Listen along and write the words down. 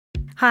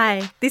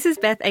Hi, this is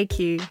Beth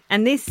AQ,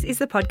 and this is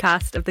the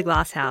podcast of The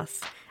Glass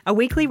House, a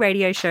weekly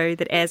radio show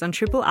that airs on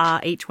Triple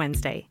R each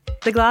Wednesday.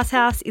 The Glass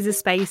House is a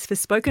space for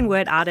spoken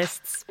word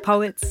artists,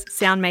 poets,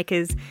 sound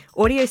makers,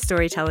 audio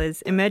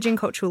storytellers, emerging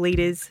cultural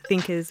leaders,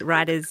 thinkers,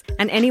 writers,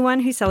 and anyone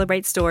who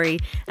celebrates story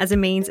as a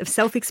means of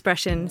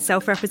self-expression,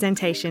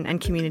 self-representation,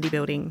 and community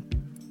building.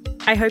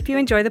 I hope you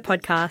enjoy the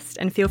podcast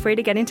and feel free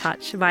to get in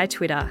touch via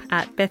Twitter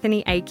at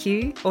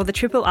BethanyAQ or the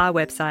Triple R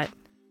website.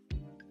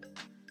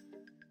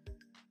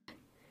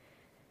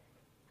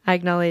 I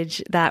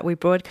acknowledge that we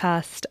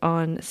broadcast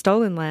on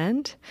stolen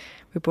land.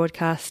 We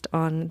broadcast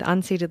on the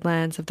unceded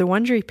lands of the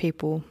Wurundjeri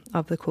people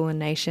of the Kulin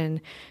Nation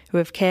who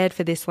have cared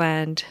for this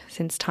land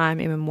since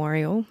time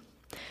immemorial.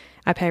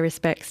 I pay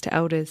respects to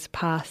elders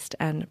past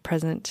and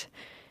present.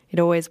 It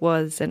always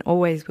was and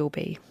always will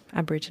be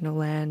Aboriginal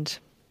land.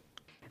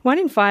 1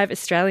 in 5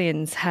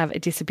 Australians have a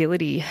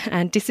disability,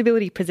 and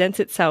disability presents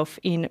itself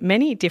in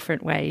many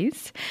different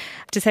ways.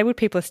 Disabled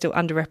people are still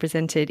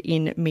underrepresented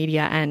in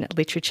media and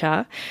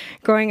literature.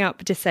 Growing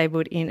Up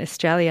Disabled in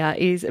Australia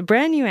is a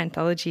brand new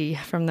anthology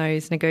from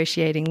those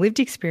negotiating lived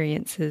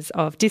experiences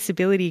of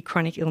disability,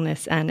 chronic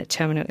illness and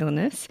terminal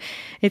illness.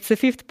 It's the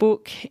 5th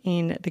book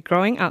in the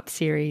Growing Up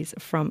series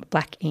from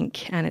Black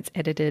Ink, and it's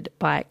edited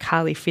by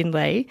Carly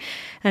Findlay.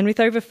 And with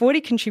over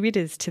 40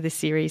 contributors to the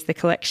series, the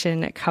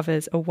collection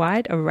covers a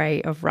wide array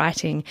of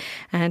writing.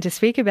 And to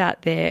speak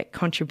about their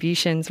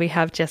contributions, we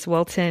have Jess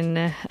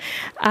Walton.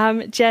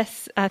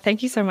 Jess,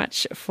 thank you so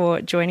much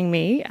for joining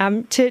me.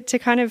 To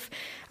kind of,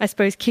 I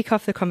suppose, kick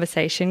off the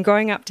conversation,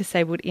 Growing Up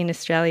Disabled in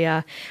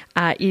Australia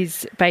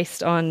is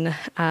based on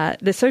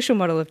the social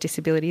model of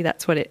disability.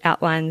 That's what it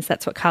outlines.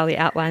 That's what Carly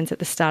outlines at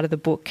the start of the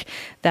book,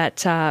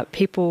 that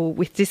People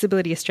with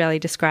Disability Australia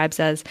describes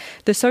as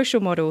the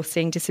social model,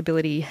 seeing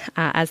disability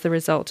as the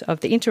result of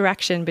the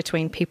interaction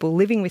between people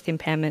living with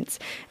impairments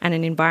and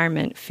an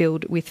environment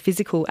filled with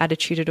physical,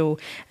 attitudinal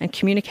and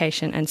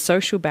communication and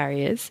social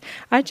barriers.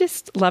 I'd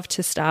just love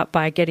to start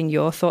by getting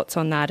your thoughts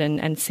on that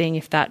and seeing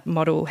if that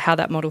model, how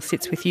that model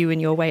sits with you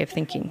and your way of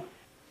thinking.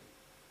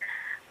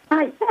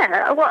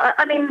 Yeah, well,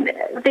 I mean,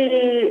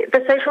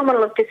 the social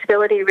model of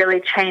disability really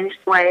changed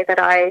the way that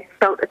I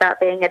felt about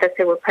being a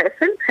disabled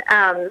person.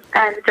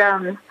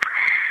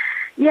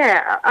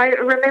 Yeah, I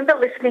remember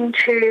listening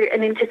to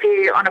an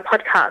interview on a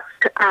podcast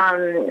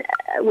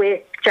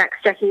with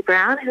Jackie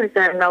Brown, who is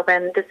a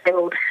Melbourne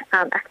disabled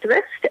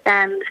activist,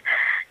 and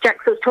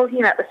Jax was talking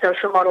about the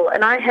social model,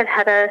 and I had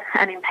had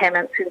an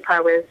impairment since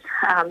I was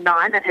 9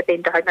 and had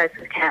been diagnosed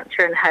with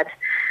cancer and had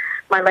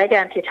my leg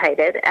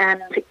amputated,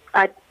 and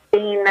I'd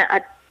been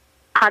a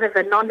part of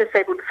a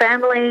non-disabled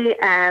family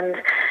and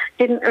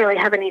didn't really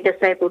have any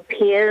disabled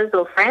peers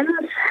or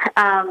friends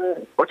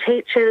or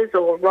teachers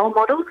or role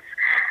models.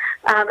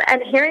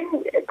 And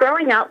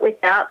growing up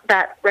without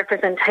that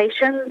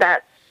representation,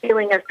 that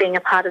feeling of being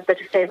a part of the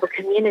disabled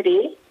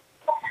community,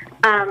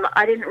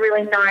 I didn't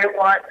really know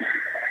what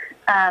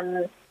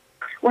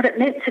it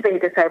meant to be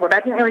disabled. I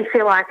didn't really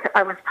feel like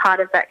I was part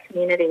of that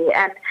community.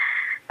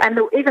 And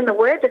even the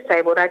word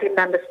disabled, I didn't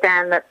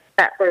understand that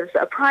was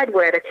a pride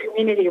word, a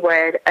community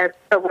word,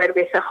 a word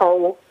with a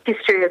whole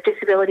history of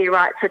disability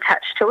rights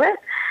attached to it.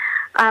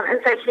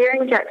 And so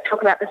hearing Jack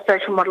talk about the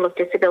social model of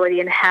disability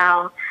and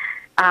how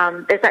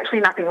there's actually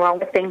nothing wrong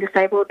with being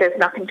disabled, there's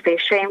nothing to be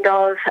ashamed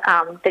of,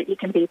 that you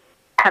can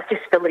have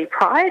disability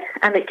pride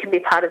and that you can be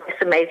part of this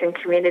amazing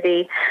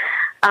community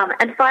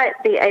and fight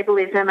the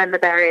ableism and the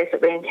barriers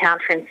that we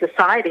encounter in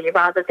society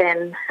rather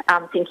than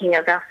thinking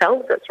of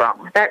ourselves as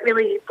wrong. That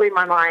really blew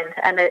my mind,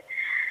 and it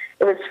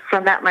was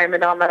from that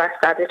moment on that I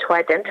started to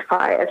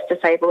identify as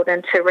disabled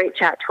and to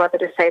reach out to other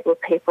disabled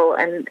people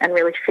and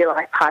really feel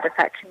like part of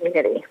that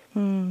community.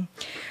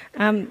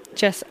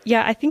 Jess,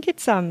 yeah, I think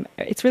it's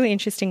really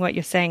interesting what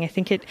you're saying. I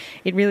think it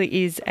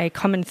really is a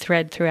common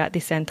thread throughout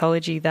this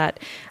anthology that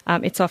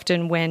it's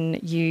often when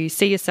you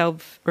see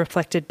yourself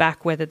reflected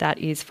back, whether that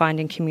is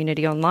finding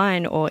community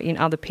online or in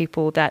other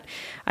people, that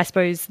I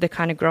suppose the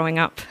kind of growing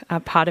up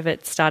part of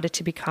it started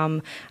to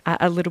become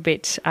a little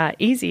bit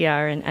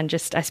easier and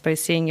just, I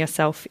suppose, seeing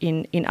yourself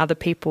in other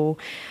people.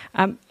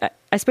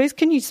 I suppose,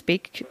 can you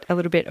speak a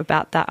little bit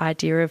about that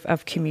idea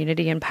of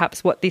community and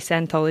perhaps what this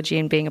anthology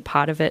and being a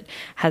part of it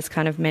has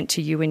kind of meant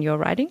to you in your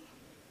writing?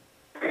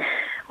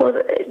 Well,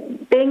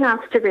 being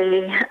asked to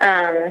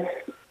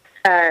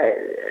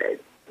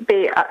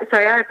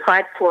I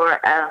applied for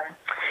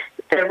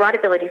the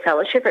Writability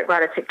Fellowship at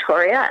Writers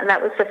Victoria, and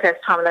that was the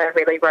first time that I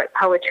really wrote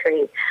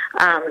poetry.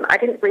 I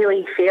didn't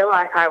really feel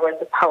like I was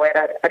a poet.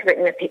 I'd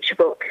written a picture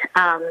book,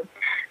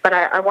 but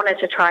I wanted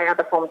to try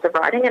other forms of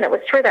writing, and it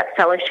was through that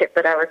fellowship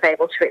that I was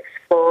able to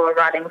explore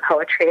writing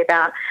poetry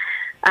about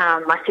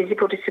my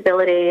physical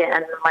disability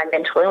and my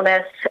mental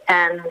illness,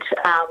 and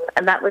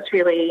that was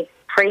really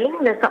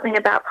freeing. There's something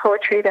about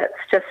poetry that's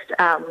just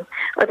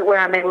where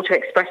I'm able to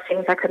express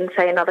things I couldn't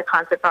say in other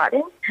kinds of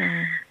writing.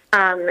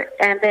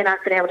 And then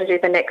I've been able to do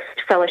the next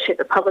fellowship,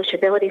 the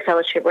Publishability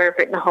Fellowship, where I've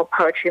written a whole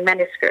poetry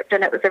manuscript.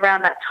 And it was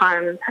around that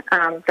time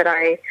that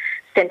I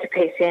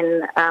centrepiece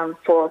in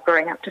for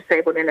Growing Up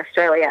Disabled in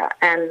Australia.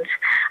 And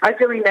I was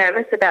really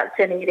nervous about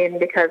sending it in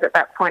because at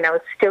that point I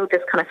was still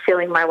just kind of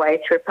feeling my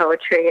way through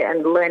poetry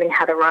and learning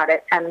how to write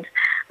it, and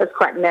I was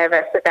quite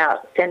nervous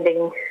about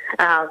sending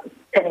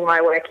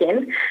my work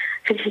in,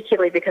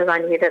 particularly because I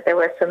knew that there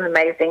were some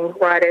amazing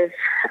writers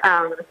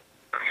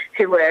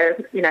who were,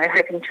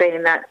 hoping to be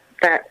in that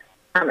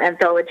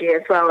anthology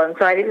as well. And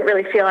so I didn't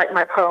really feel like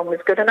my poem was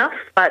good enough,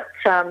 but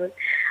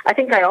I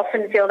think I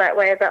often feel that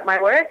way about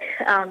my work,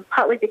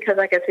 partly because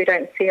I guess we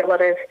don't see a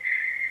lot of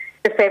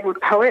disabled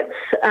poets,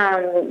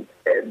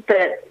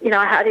 that,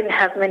 I didn't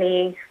have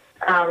many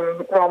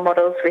role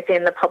models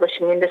within the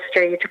publishing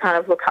industry to kind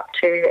of look up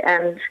to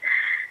and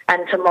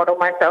to model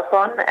myself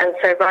on. And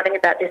so writing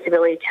about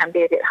disability can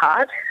be a bit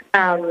hard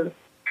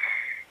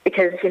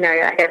because,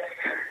 I guess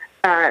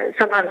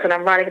sometimes when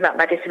I'm writing about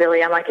my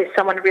disability, I'm like, is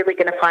someone really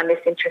going to find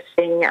this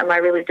interesting? Am I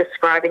really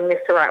describing this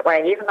the right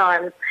way? Even though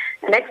I'm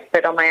an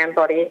expert on my own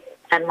body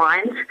and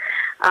mind,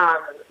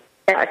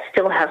 I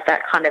still have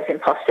that kind of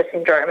imposter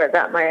syndrome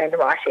about my own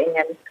writing.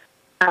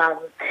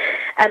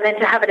 And then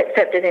to have it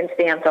accepted into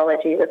the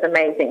anthology was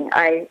amazing.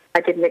 I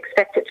didn't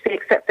expect it to be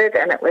accepted,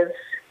 and it was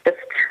just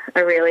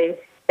a really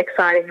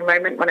exciting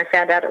moment when I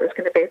found out it was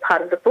going to be a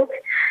part of the book.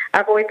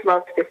 I've always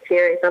loved this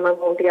series. I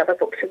love all the other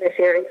books in the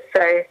series,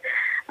 so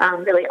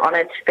I'm really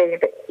honoured to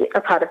be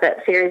a part of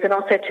that series, and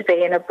also to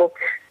be in a book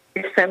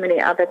with so many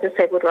other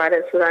disabled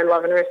writers that I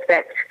love and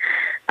respect.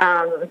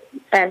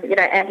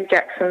 Andy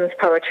Jackson's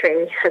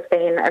poetry has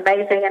been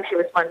amazing, and he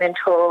was my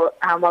mentor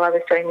while I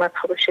was doing my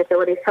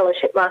Publishability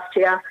Fellowship last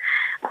year.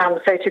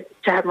 So to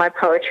have my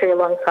poetry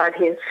alongside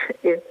his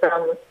is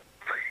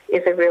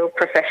a real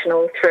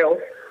professional thrill.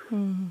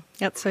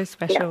 That's so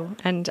special. Yeah.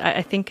 And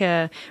I think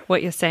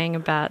what you're saying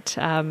about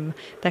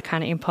that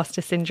kind of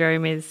imposter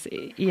syndrome is,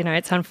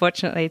 it's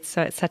unfortunately, it's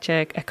such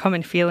a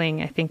common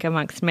feeling, I think,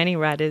 amongst many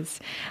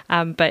writers.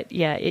 But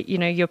yeah,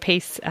 your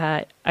piece,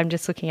 I'm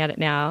just looking at it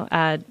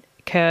now,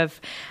 Curve,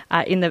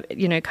 in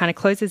the, kind of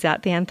closes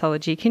out the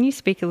anthology. Can you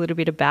speak a little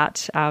bit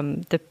about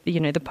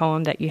the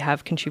poem that you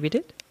have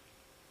contributed?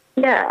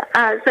 Yeah,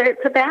 so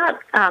it's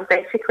about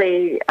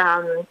basically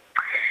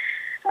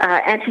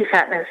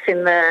anti-fatness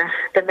in the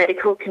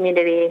medical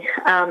community,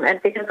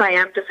 and because I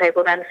am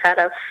disabled and fat,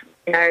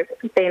 I've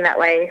been that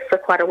way for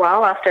quite a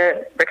while.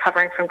 After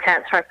recovering from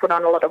cancer, I put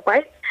on a lot of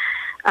weight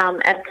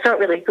and felt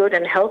really good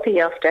and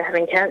healthy after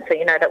having cancer.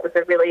 That was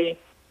a really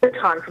good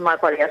time for my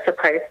body, I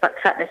suppose, but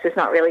fatness is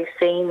not really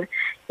seen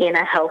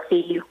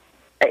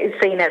is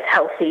seen as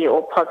healthy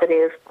or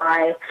positive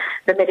by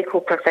the medical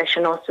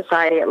profession or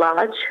society at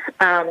large.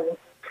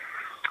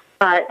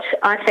 But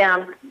I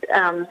found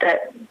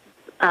that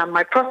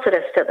my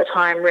prosthetist at the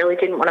time really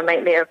didn't want to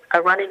make me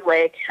a running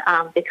leg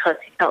because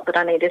he felt that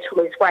I needed to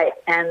lose weight,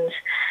 and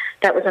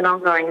that was an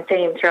ongoing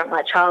theme throughout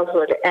my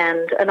childhood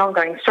and an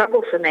ongoing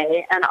struggle for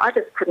me, and I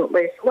just couldn't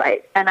lose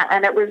weight. And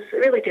it was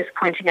really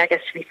disappointing, I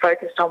guess, to be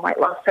focused on weight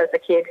loss as a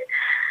kid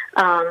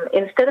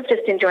instead of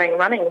just enjoying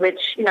running,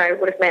 which,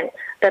 would have meant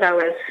that I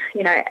was,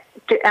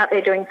 out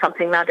there doing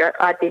something that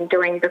I'd been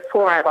doing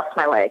before I lost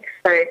my legs.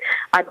 So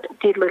I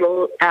did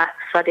little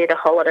acts, I did a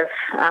whole lot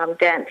of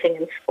dancing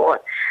and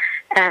sport.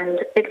 And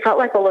it felt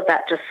like all of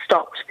that just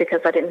stopped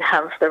because I didn't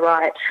have the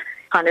right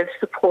kind of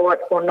support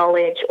or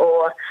knowledge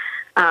or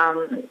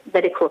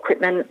medical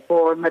equipment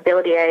or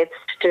mobility aids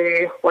to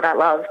do what I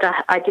loved.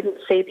 I didn't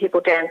see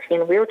people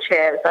dancing in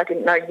wheelchairs. I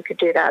didn't know you could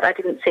do that. I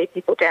didn't see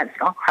people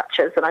dancing on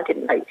crutches, and I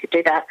didn't know you could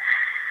do that.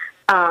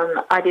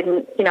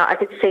 I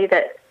could see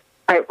that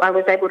I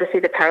was able to see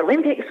the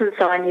Paralympics, and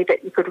so I knew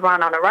that you could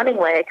run on a running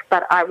leg,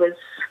 but I was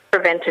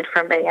prevented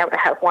from being able to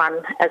have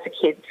one as a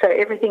kid. So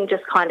everything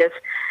just kind of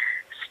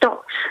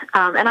stopped.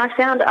 And I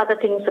found other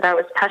things that I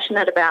was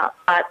passionate about,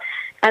 but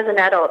as an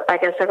adult, I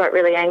guess I got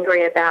really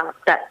angry about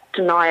that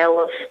denial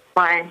of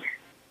my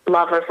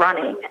love of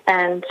running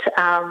and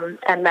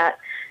that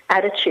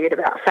attitude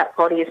about fat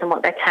bodies and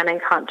what they can and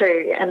can't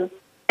do. And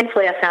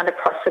thankfully I found a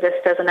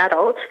prosthetist as an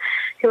adult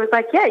who was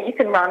like, yeah, you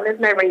can run. There's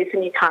no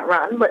reason you can't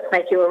run. Let's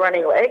make you a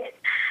running leg.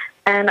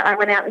 And I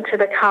went out into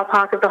the car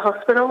park of the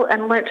hospital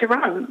and learnt to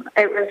run.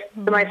 It was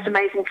the most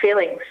amazing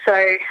feeling.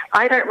 So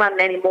I don't run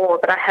anymore,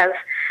 but I have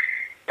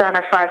done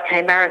a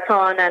 5K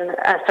marathon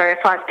a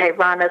 5K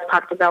run as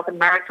part of the Melbourne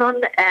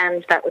Marathon,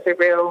 and that was a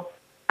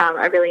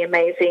really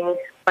amazing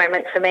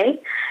moment for me.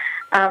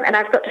 And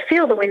I've got to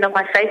feel the wind on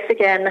my face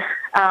again,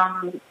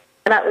 and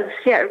that was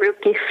a real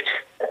gift.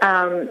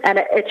 And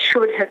it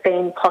should have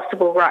been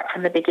possible right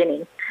from the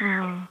beginning.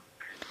 Oh.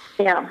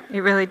 Yeah.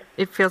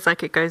 It feels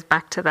like it goes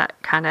back to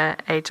that kind of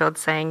age-old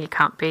saying, you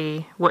can't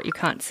be what you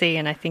can't see.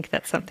 And I think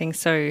that's something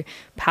so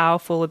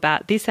powerful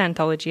about this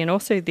anthology and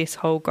also this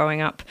whole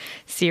Growing Up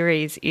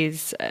series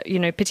is,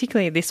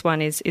 particularly this one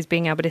is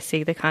being able to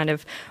see the kind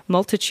of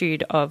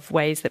multitude of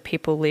ways that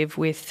people live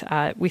with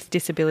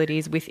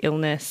disabilities, with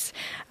illness.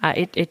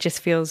 It just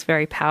feels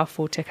very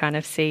powerful to kind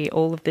of see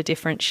all of the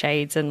different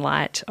shades and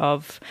light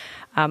of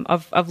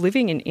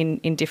living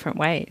in different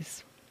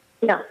ways.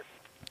 Yeah.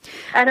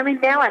 And I mean,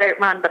 now I don't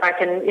run, but I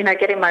can,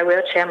 get in my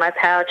wheelchair, my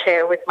power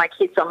chair with my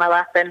kids on my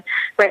lap and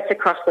race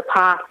across the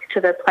park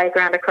to the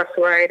playground across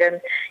the road.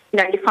 And,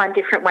 you find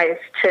different ways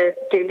to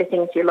do the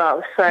things you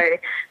love. So,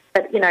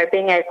 but,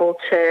 being able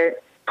to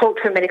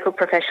talk to a medical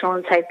professional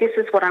and say, this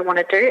is what I want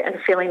to do,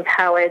 and feel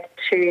empowered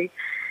to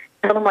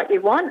tell them what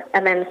you want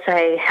and then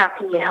say, how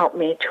can you help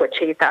me to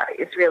achieve that,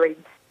 is really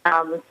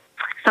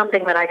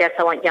something that I guess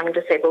I want young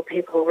disabled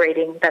people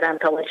reading that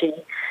anthology.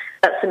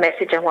 That's the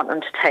message I want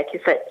them to take,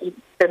 is that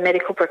the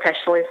medical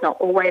professional is not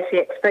always the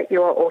expert.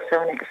 You are also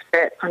an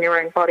expert on your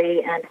own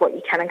body and what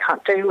you can and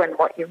can't do and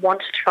what you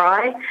want to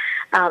try.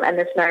 And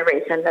there's no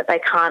reason that they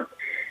can't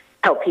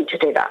help you to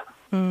do that.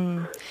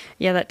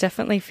 Yeah, that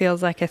definitely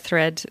feels like a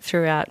thread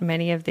throughout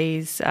many of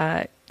these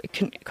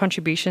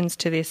contributions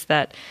to this,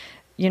 that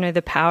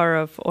the power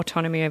of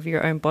autonomy of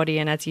your own body.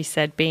 And as you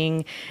said,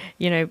 being,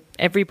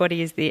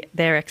 everybody is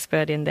their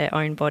expert in their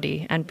own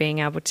body, and being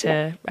able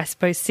to, I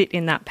suppose, sit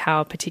in that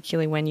power,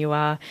 particularly when you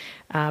are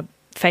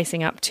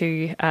facing up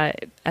to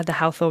the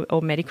health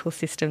or medical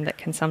system that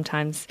can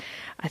sometimes,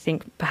 I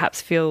think,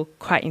 perhaps feel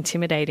quite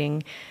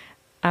intimidating.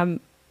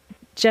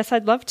 Jess,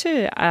 I'd love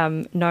to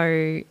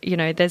know,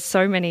 there's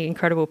so many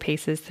incredible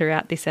pieces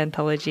throughout this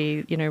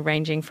anthology,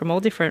 ranging from all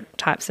different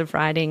types of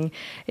writing.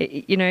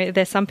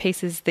 There's some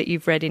pieces that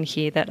you've read in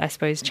here that I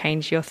suppose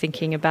change your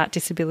thinking about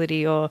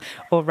disability or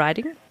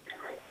writing.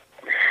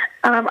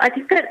 I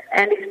think that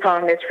Andy's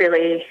poem is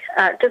really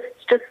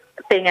just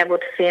being able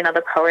to see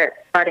another poet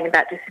writing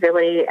about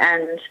disability.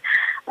 And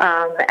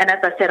as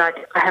I said, I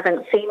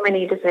haven't seen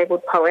many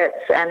disabled poets,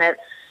 and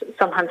it's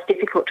sometimes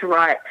difficult to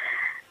write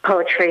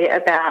poetry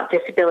about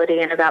disability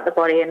and about the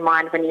body and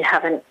mind when you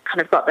haven't kind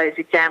of got those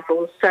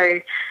examples. So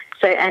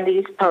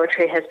Andy's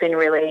poetry has been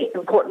really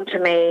important to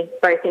me,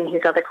 both in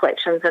his other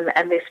collections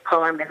and this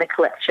poem in the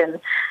collection,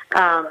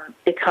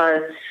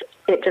 because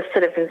it just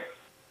sort of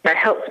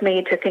helps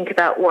me to think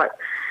about what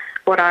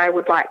I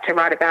would like to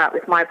write about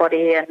with my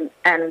body,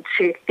 and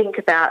to think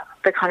about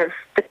the kind of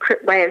the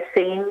way of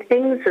seeing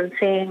things and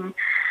seeing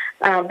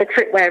the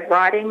correct way of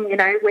writing.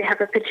 We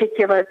have a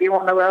particular view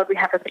on the world. We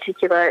have a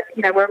particular,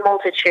 we're a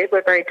multitude,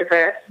 we're very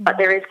diverse, but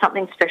there is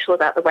something special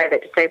about the way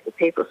that disabled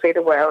people see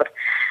the world,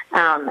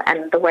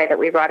 and the way that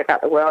we write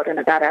about the world and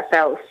about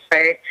ourselves. So,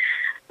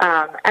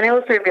 and I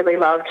also really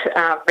loved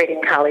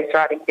reading Carly's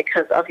writing,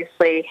 because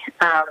obviously,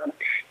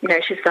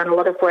 she's done a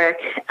lot of work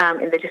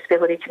in the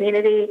disability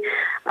community,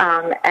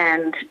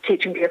 and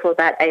teaching people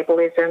about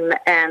ableism,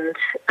 and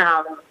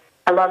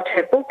I loved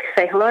her book,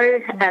 Say Hello,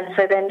 and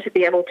so then to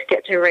be able to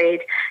get to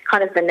read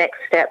kind of the next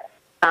step,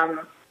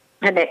 her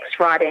next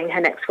writing,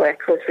 her next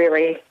work was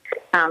really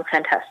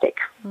fantastic.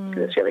 It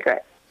was really great.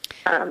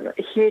 A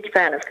huge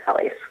fan of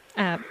Carly's.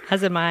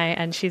 As am I,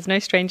 and she's no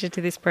stranger to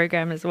this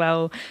program as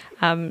well.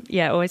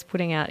 Always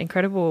putting out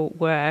incredible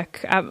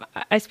work.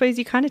 I suppose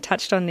you kind of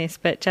touched on this,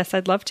 but Jess,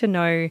 I'd love to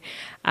know,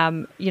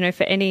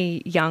 for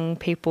any young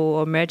people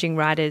or emerging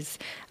writers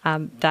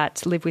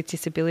that live with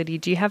disability,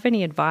 do you have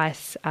any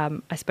advice,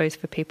 I suppose,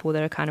 for people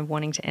that are kind of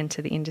wanting to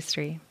enter the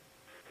industry?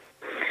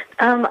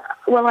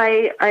 Well,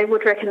 I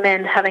would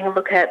recommend having a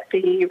look at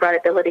the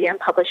Writability and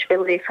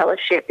Publishability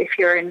Fellowship if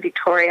you're in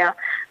Victoria,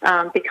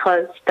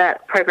 because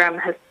that program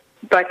has,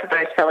 both of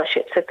those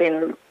fellowships have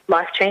been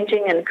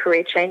life-changing and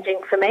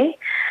career-changing for me.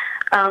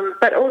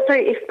 But also,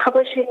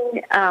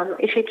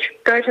 if you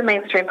go to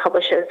mainstream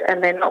publishers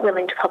and they're not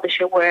willing to publish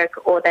your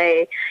work, or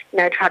they,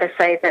 try to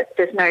say that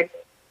there's no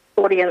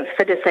audience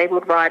for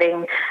disabled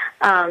writing,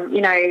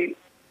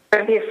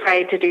 don't be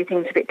afraid to do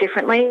things a bit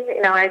differently.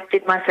 I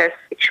did my first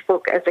fiction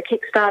book as a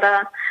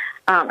Kickstarter,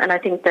 and I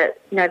think that,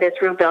 there's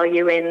real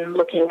value in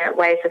looking at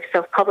ways of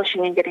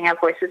self-publishing and getting our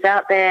voices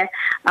out there,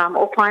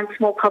 or find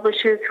small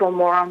publishers who are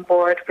more on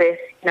board with,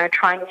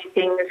 trying new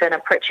things and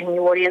approaching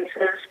new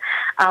audiences.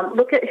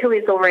 Look at who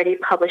is already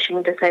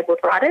publishing disabled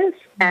writers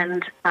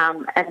and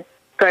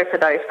go for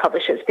those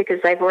publishers, because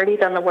they've already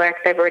done the work,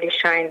 they've already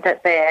shown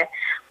that they're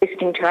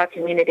listening to our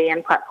community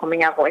and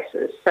platforming our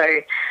voices. So,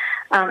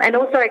 and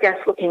also, I guess,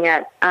 looking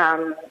at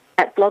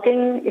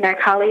blogging,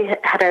 Carly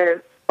had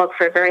a blog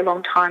for a very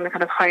long time and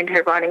kind of honed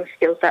her writing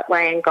skills that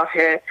way and got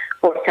her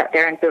voice out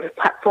there and built a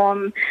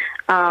platform.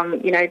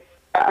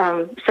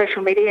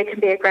 Social media can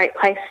be a great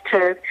place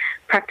to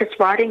practice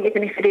writing,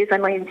 even if it is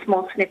only in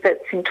small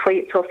snippets in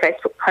tweets or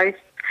Facebook posts.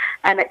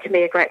 And it can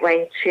be a great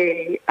way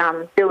to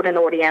build an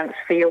audience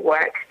for your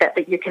work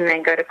that you can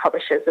then go to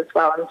publishers as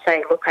well and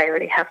say, look, I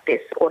already have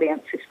this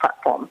audience, this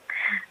platform.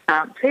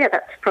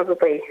 That's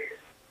probably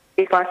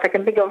the advice I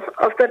can think of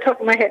off the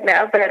top of my head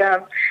now.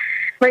 But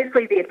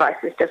mostly the advice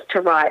is just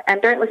to write.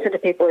 And don't listen to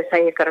people who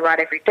say you've got to write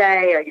every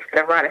day or you've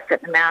got to write a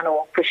certain amount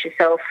or push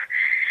yourself.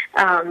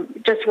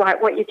 Just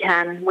write what you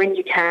can, when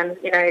you can.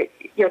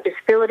 Your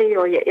disability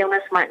or your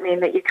illness might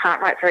mean that you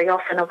can't write very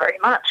often or very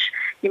much.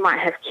 You might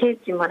have kids,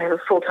 you might have a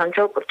full-time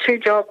job or 2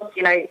 jobs.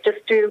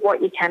 Just do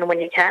what you can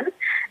when you can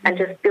and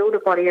just build a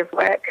body of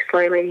work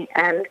slowly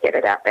and get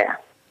it out there.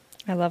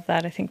 I love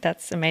that. I think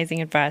that's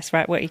amazing advice.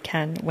 Write what you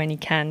can when you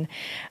can.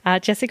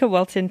 Jessica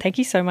Walton, thank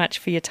you so much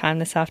for your time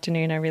this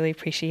afternoon. I really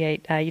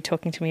appreciate you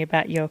talking to me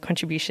about your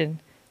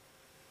contribution.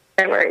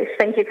 No worries.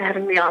 Thank you for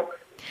having me on.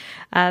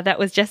 That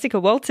was Jessica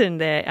Walton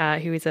there,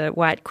 who is a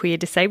white, queer,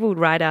 disabled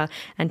writer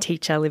and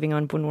teacher living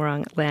on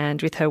Boonwurrung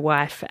land with her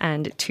wife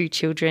and 2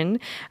 children.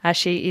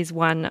 She is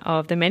one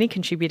of the many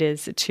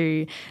contributors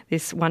to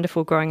this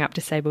wonderful Growing Up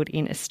Disabled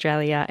in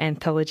Australia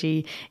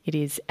anthology. It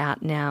is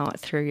out now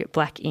through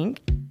Black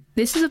Ink.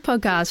 This is a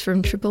podcast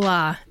from Triple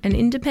R, an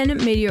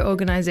independent media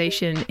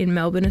organisation in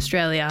Melbourne,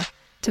 Australia.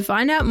 To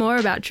find out more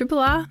about Triple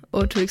R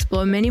or to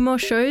explore many more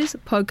shows,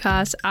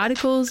 podcasts,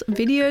 articles,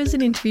 videos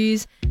and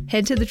interviews,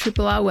 head to the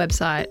Triple R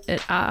website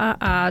at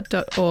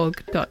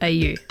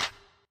rrr.org.au.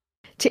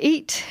 To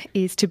eat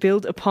is to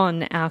build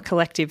upon our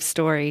collective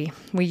story.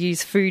 We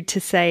use food to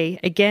say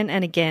again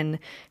and again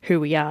who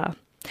we are.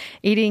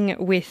 Eating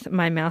with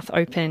My Mouth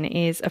Open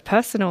is a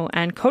personal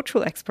and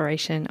cultural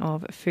exploration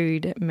of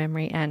food,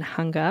 memory and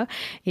hunger.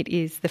 It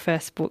is the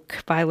first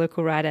book by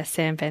local writer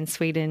Sam van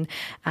Zweden,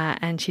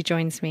 and she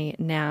joins me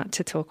now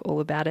to talk all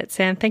about it.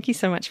 Sam, thank you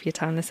so much for your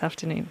time this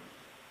afternoon.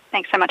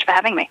 Thanks so much for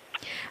having me.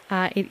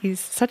 It is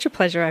such a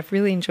pleasure. I've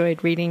really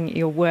enjoyed reading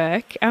your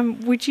work.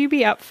 Would you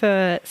be up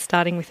for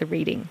starting with a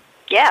reading?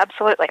 Yeah,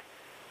 absolutely.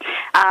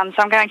 So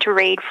I'm going to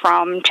read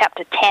from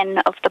chapter 10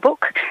 of the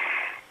book.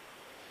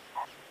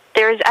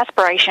 There is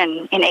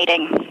aspiration in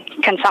eating.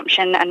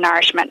 Consumption and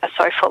nourishment are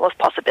so full of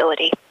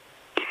possibility.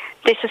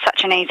 This is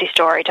such an easy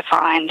story to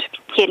find,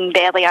 hidden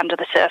barely under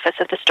the surface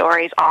of the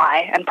stories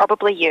I, and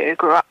probably you,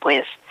 grew up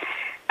with.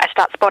 I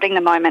start spotting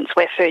the moments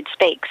where food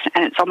speaks,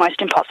 and it's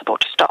almost impossible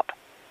to stop.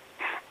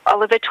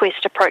 Oliver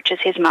Twist approaches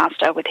his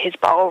master with his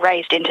bowl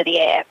raised into the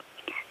air.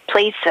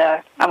 "Please,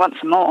 sir, I want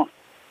some more."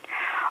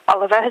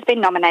 Oliver has been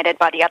nominated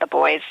by the other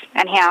boys,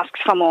 and he asks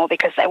for more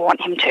because they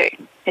want him to.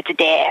 It's a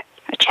dare,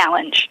 a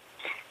challenge.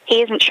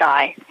 He isn't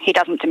shy. He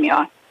doesn't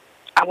demur.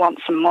 I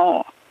want some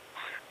more.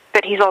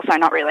 But he's also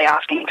not really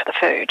asking for the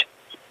food.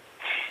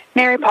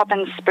 Mary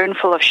Poppins'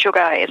 spoonful of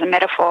sugar is a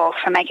metaphor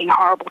for making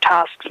horrible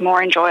tasks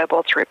more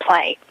enjoyable through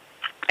play.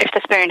 If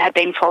the spoon had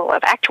been full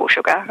of actual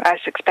sugar, I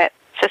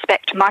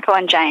suspect Michael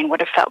and Jane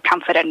would have felt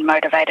comforted and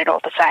motivated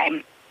all the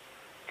same.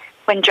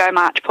 When Jo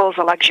March pulls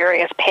a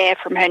luxurious pear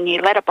from her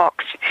new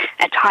letterbox,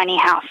 a tiny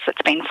house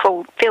that's been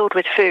filled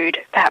with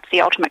food, perhaps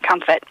the ultimate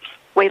comfort,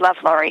 we love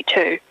Laurie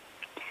too.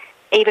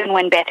 Even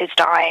when Beth is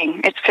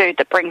dying, it's food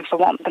that brings the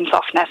warmth and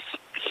softness.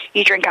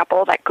 You drink up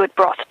all that good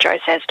broth, Jo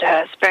says to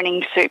her,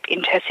 spooning soup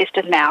into her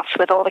sister's mouth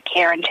with all the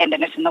care and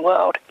tenderness in the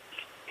world.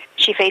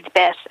 She feeds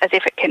Beth as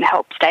if it can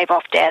help stave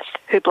off death,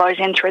 who blows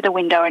in through the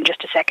window in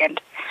just a second,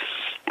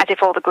 as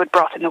if all the good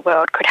broth in the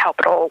world could help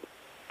it all.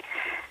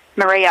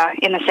 Maria,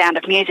 in The Sound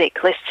of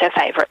Music, lists her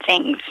favourite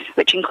things,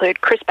 which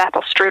include crisp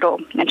apple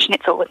strudel and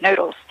schnitzel with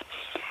noodles.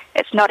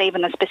 It's not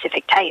even the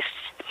specific tastes.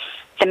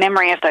 The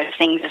memory of those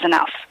things is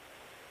enough.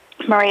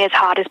 Maria's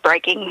heart is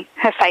breaking,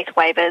 her faith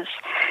wavers,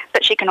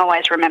 but she can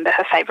always remember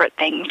her favourite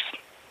things.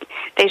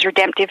 These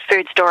redemptive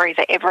food stories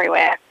are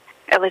everywhere.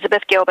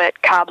 Elizabeth Gilbert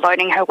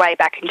carb-loading her way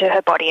back into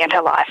her body and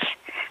her life.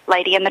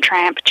 Lady and the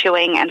Tramp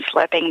chewing and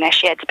slurping their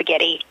shared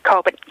spaghetti,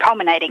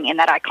 culminating in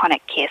that iconic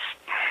kiss.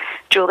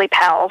 Julie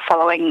Powell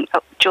following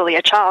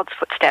Julia Child's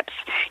footsteps,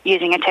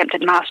 using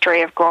attempted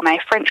mastery of gourmet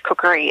French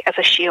cookery as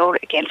a shield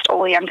against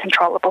all the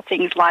uncontrollable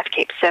things life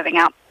keeps serving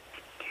up.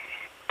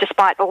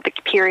 Despite all the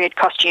period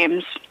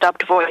costumes,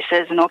 dubbed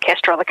voices and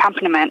orchestral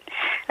accompaniment,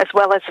 as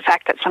well as the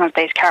fact that some of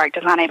these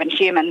characters aren't even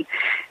human,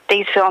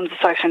 these films are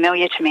so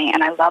familiar to me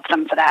and I love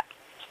them for that.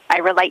 I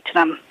relate to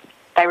them.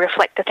 They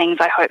reflect the things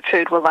I hope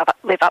food will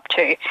live up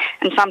to,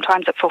 and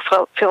sometimes it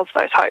fulfills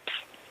those hopes.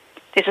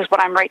 This is what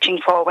I'm reaching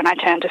for when I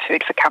turn to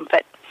food for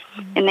comfort.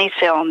 In these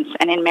films,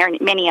 and in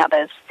many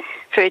others,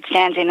 food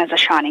stands in as a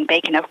shining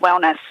beacon of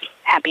wellness,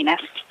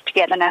 happiness,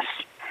 togetherness,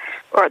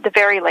 or at the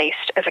very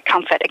least, as a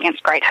comfort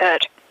against great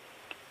hurt.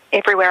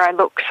 Everywhere I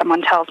look,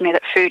 someone tells me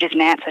that food is an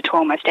answer to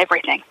almost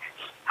everything.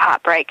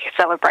 Heartbreak,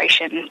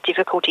 celebration,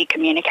 difficulty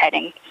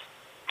communicating.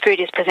 Food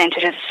is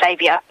presented as a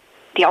saviour,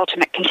 the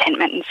ultimate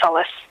contentment and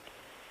solace.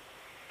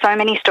 So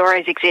many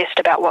stories exist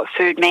about what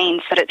food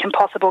means that it's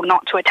impossible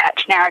not to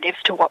attach narratives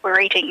to what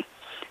we're eating.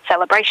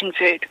 Celebration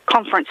food,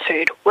 conference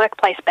food,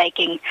 workplace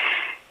baking,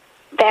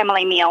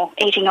 family meal,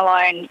 eating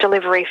alone,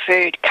 delivery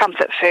food,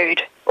 comfort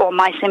food, or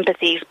my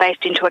sympathies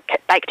baked into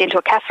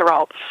a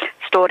casserole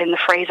stored in the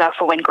freezer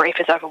for when grief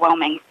is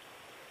overwhelming.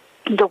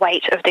 The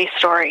weight of these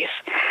stories,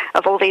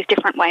 of all these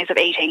different ways of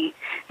eating,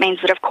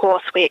 means that of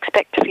course we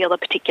expect to feel a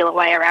particular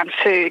way around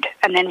food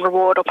and then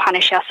reward or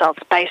punish ourselves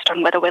based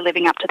on whether we're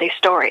living up to these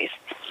stories.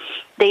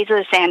 These are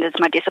the standards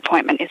my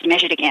disappointment is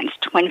measured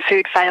against when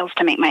food fails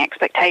to meet my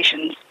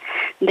expectations.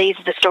 These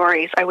are the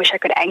stories I wish I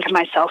could anchor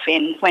myself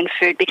in when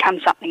food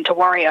becomes something to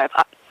worry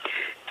over.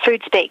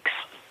 Food speaks,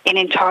 and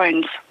in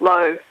tones,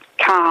 low,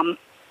 calm,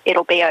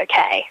 it'll be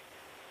okay.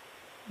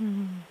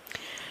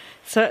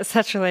 So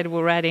such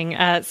relatable writing.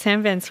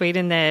 Sam Van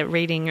Sweden there,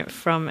 reading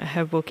from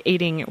her book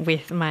Eating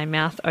with My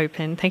Mouth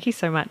Open. Thank you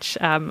so much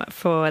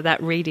for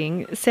that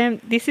reading. Sam,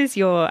 this is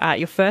your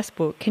first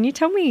book. Can you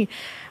tell me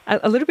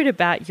a little bit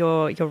about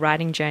your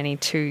writing journey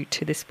to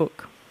this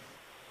book?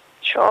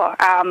 Sure.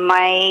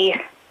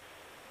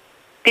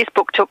 This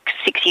book took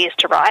 6 years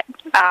to write,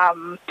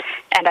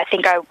 and I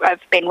think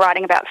I've been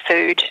writing about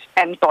food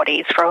and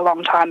bodies for a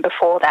long time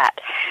before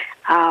that.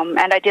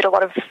 And I did a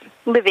lot of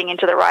living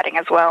into the writing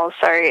as well,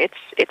 so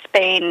it's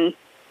been,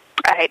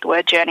 I hate the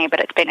word journey, but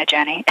it's been a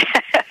journey.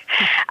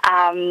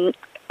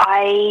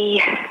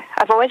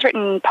 I've always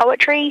written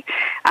poetry,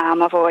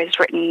 I've always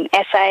written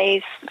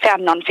essays,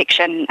 found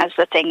nonfiction as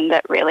the thing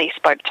that really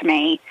spoke to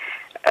me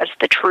as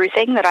the true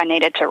thing that I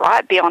needed to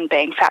write beyond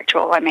being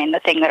factual. I mean, the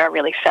thing that I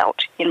really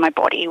felt in my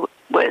body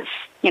was,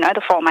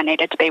 the form I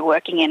needed to be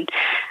working in.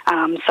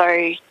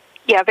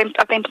 Yeah,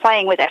 I've been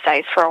playing with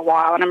essays for a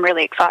while, and I'm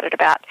really excited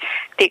about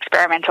the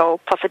experimental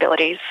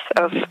possibilities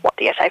of what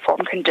the essay form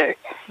can do.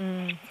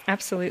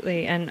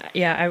 Absolutely. And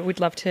yeah, I would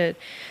love to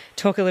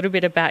talk a little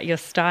bit about your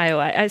style.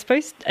 I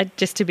suppose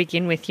just to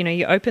begin with,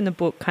 you open the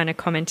book kind of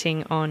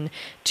commenting on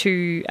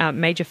two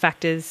major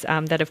factors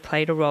that have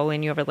played a role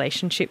in your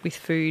relationship with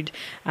food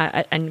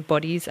and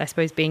bodies, I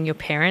suppose being your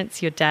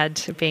parents, your dad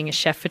being a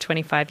chef for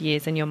 25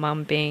 years and your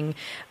mum being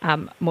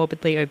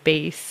morbidly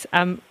obese.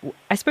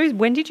 I suppose,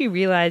 when did you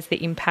realise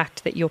the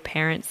impact that your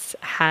parents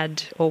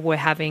had or were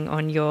having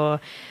on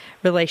your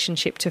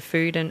relationship to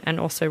food and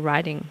also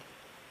writing?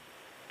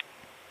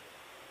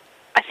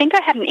 I think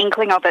I had an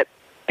inkling of it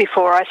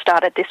before I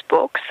started this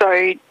book.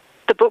 So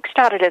the book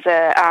started as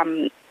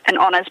an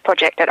honours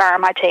project at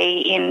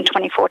RMIT in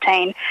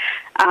 2014,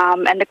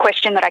 and the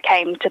question that I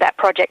came to that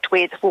project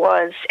with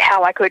was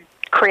how I could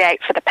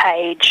create for the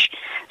page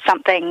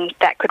something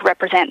that could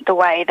represent the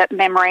way that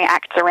memory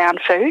acts around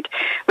food,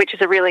 which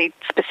is a really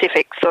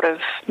specific sort of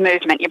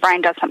movement. Your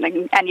brain does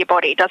something and your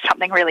body does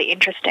something really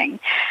interesting.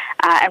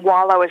 And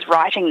while I was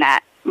writing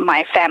that,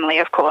 my family,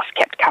 of course,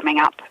 kept coming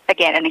up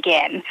again and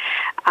again.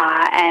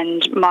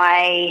 And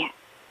my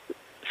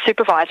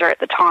supervisor at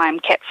the time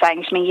kept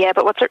saying to me, yeah,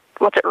 but what's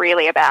it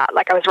really about?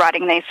 Like, I was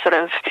writing these sort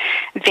of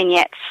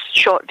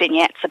short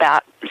vignettes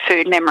about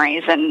food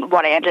memories, and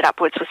what I ended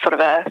up with was sort of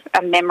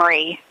a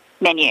memory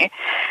menu.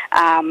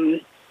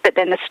 But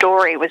then the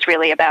story was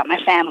really about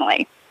my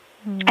family.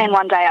 And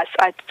one day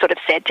I sort of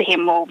said to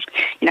him, well,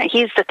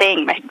 here's the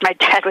thing. My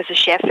dad was a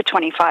chef for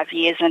 25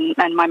 years and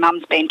my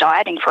mum's been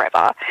dieting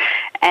forever.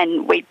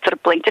 And we sort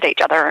of blinked at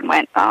each other and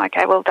went, oh,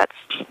 okay, well, I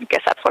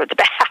guess that's what it's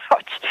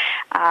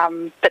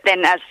about. But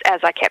then as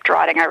I kept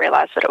writing, I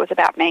realised that it was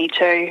about me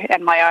too,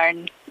 and my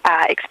own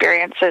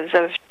experiences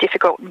of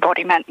difficult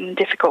embodiment and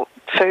difficult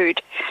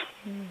food.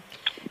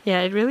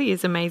 Yeah, it really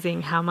is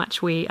amazing how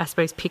much we, I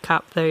suppose, pick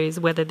up those,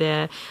 whether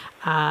they're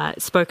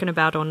spoken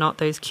about or not,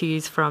 those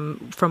cues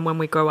from when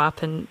we grow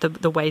up, and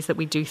the ways that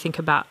we do think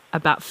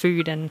about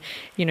food. And,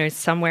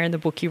 somewhere in the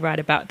book you write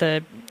about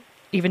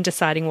even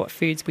deciding what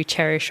foods we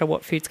cherish or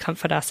what foods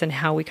comfort us, and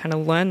how we kind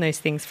of learn those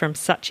things from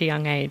such a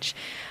young age.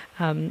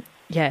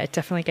 Yeah, it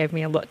definitely gave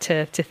me a lot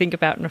to think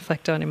about and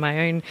reflect on in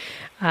my own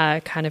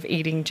kind of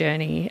eating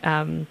journey.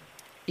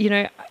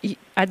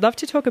 I'd love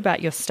to talk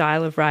about your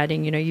style of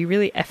writing. You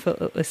really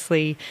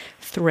effortlessly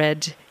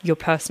thread your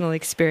personal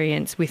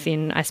experience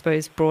within, I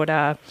suppose,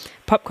 broader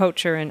pop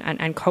culture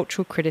and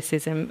cultural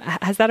criticism.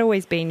 Has that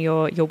always been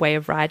your way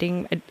of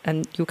writing?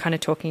 And you're kind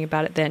of talking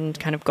about it then,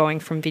 kind of going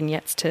from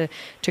vignettes to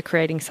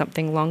creating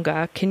something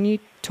longer. Can you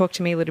talk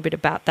to me a little bit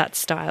about that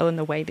style and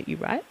the way that you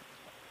write?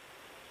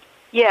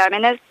 Yeah, I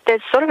mean,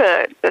 there's sort of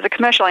a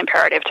commercial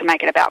imperative to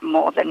make it about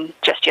more than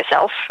just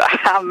yourself,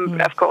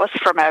 of course,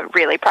 from a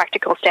really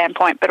practical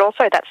standpoint, but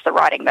also that's the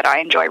writing that I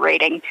enjoy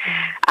reading,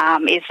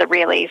 is the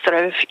really sort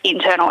of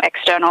internal,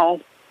 external,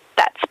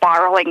 that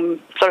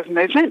spiralling sort of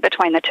movement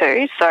between the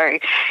two. So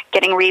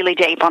getting really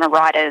deep on a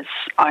writer's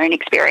own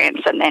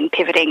experience and then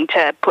pivoting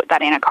to put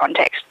that in a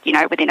context,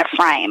 within a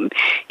frame,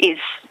 is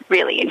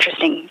really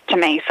interesting to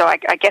me. So I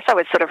guess I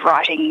was sort of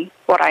writing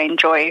what I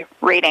enjoy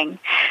reading,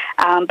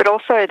 but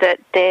also that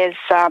there's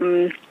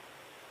sorry,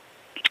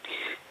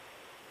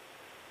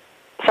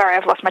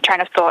 I've lost my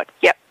train of thought.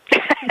 Yep.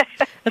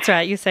 That's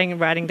right. You're saying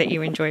writing that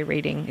you enjoy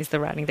reading is the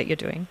writing that you're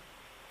doing.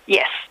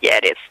 Yes, yeah,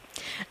 it is.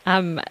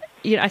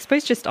 I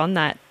suppose just on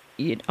that,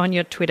 on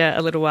your Twitter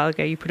a little while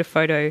ago, you put a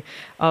photo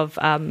of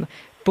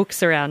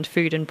books around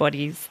food and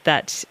bodies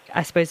that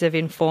I suppose have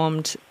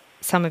informed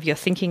some of your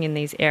thinking in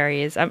these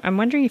areas. I'm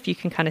wondering if you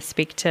can kind of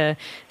speak to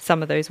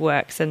some of those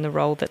works and the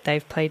role that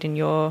they've played in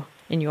your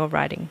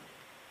writing.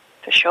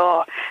 For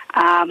sure.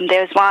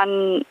 There's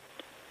one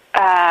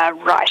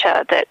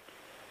writer that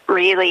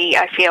really,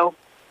 I feel,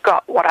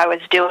 got what I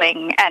was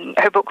doing, and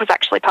her book was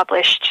actually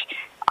published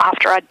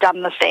after I'd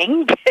done the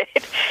thing.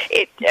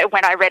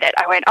 When I read it,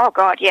 I went, oh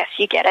God, yes,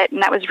 you get it.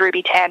 And that was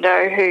Ruby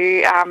Tando,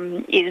 who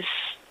is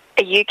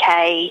a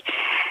UK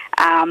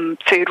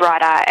food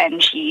writer,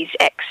 and she's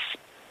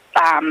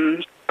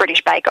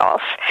British Bake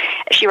Off.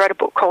 She wrote a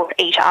book called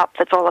Eat Up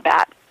that's all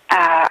about,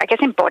 I guess,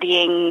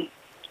 embodying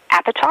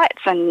appetites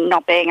and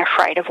not being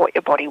afraid of what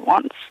your body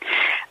wants,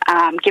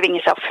 giving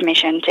yourself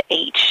permission to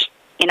eat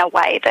in a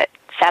way that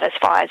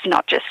satisfies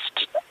not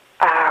just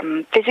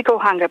physical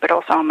hunger but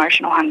also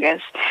emotional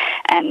hungers.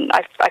 And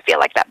I feel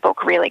like that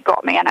book really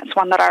got me, and it's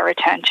one that I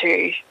return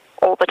to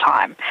all the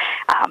time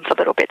for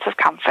little bits of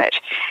comfort.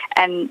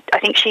 And I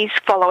think she's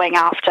following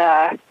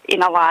after,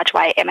 in a large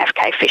way,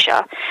 MFK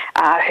Fisher,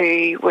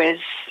 who was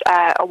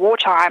a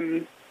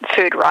wartime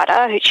food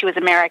writer. She was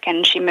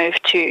American. She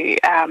moved to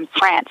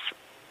France,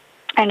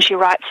 and she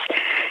writes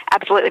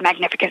absolutely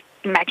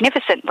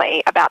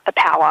magnificently about the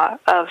power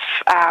of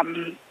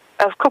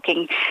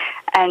cooking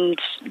and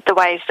the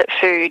ways that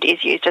food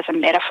is used as a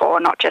metaphor,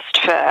 not just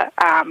for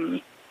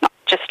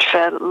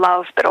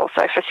love, but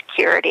also for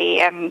security,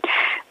 and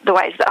the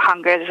ways that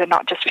hungers are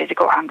not just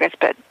physical hungers,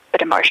 but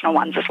emotional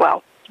ones as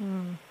well.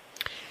 Mm.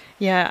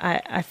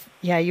 Yeah,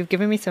 you've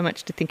given me so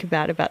much to think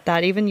about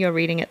that. Even your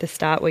reading at the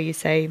start where you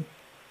say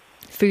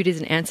food is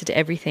an answer to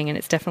everything, and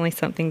it's definitely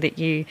something that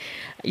you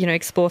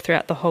explore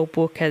throughout the whole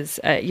book as,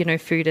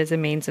 food as a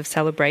means of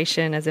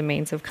celebration, as a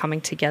means of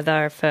coming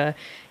together for,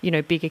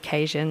 big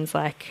occasions,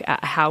 like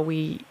how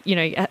we,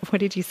 what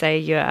did you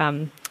say?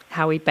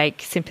 How we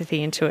bake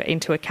sympathy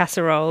into a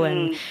casserole,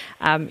 and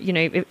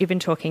even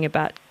talking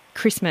about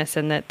Christmas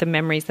and the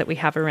memories that we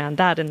have around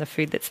that and the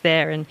food that's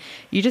there. And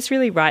you just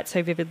really write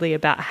so vividly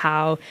about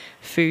how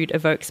food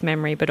evokes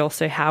memory, but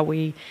also how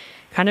we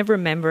kind of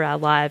remember our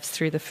lives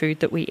through the food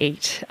that we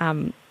eat.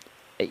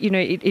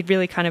 It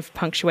really kind of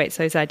punctuates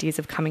those ideas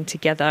of coming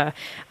together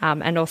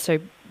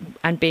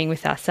and being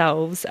with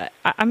ourselves.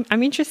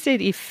 I'm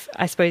interested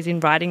in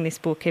writing this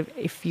book,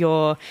 if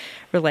your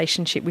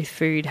relationship with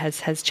food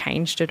has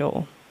changed at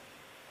all.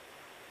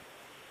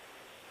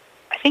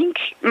 I think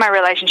my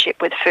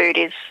relationship with food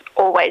is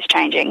always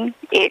changing.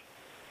 It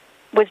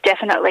was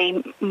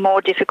definitely more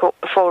difficult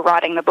before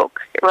writing the book.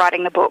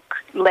 Writing the book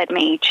led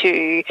me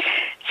to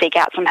seek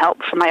out some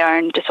help for my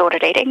own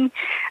disordered eating,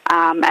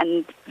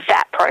 and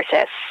that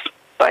process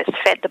both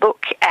fed the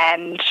book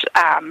and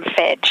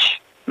fed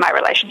my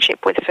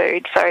relationship with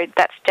food. So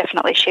that's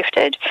definitely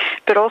shifted.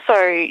 But also,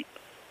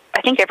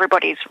 I think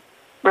everybody's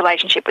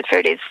relationship with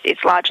food is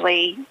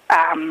largely,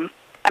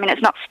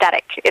 it's not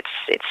static. It's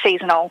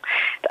seasonal.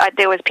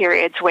 There was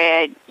periods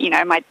where,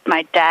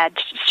 my dad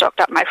stocked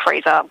up my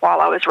freezer while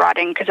I was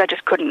writing because I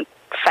just couldn't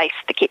face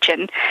the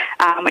kitchen,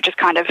 which is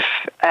kind of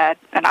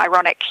an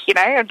ironic,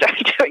 I'm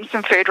doing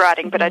some food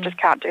writing, but I just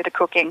can't do the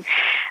cooking.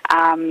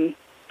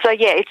 So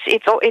yeah,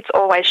 it's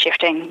always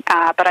shifting,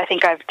 but I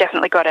think I've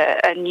definitely got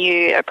a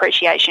new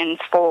appreciation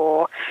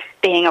for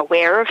being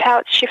aware of how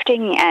it's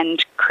shifting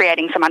and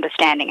creating some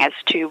understanding as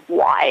to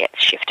why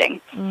it's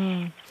shifting.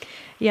 Mm.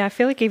 Yeah, I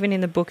feel like even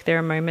in the book there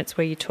are moments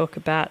where you talk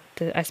about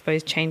the, I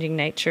suppose, changing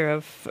nature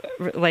of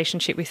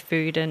relationship with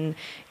food, and,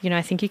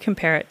 I think you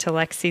compare it to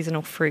like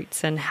seasonal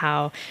fruits and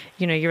how,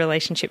 your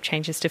relationship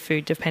changes to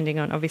food depending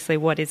on obviously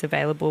what is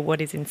available, what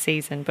is in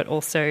season, but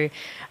also,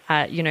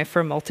 for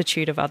a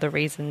multitude of other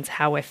reasons,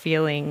 how we're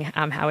feeling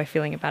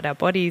about our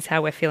bodies,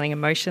 how we're feeling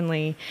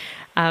emotionally.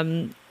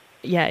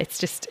 It's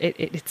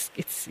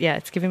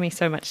given me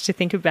so much to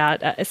think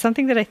about.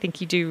 Something that I think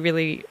you do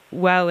really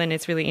well and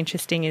is really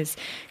interesting is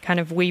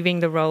kind of weaving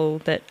the role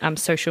that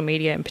social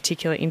media, in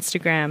particular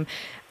Instagram,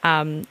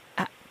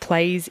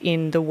 plays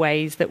in the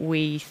ways that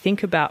we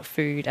think about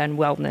food and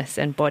wellness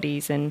and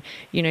bodies. And,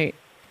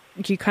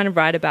 you kind of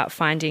write about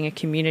finding a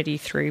community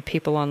through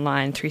people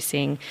online, through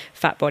seeing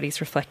fat bodies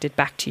reflected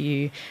back to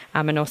you,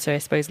 and also, I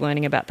suppose,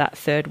 learning about that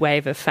third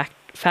wave of fat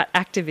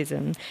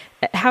activism.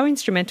 How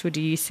instrumental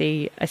do you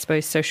see, I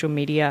suppose, social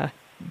media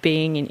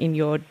being in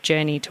your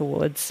journey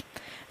towards,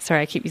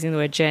 sorry, I keep using the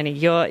word journey,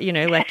 you're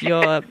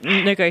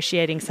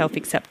negotiating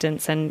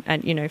self-acceptance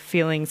and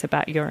feelings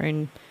about your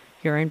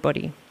own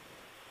body?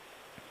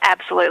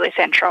 Absolutely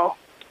central.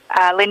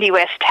 Lindy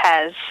West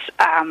has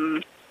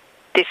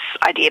this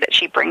idea that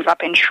she brings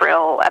up in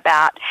Shrill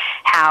about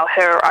how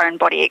her own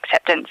body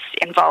acceptance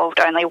involved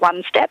only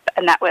one step,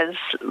 and that was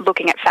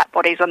looking at fat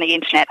bodies on the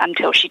internet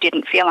until she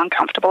didn't feel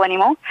uncomfortable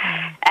anymore.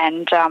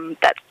 And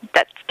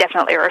that's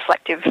definitely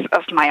reflective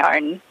of my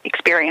own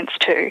experience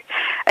too.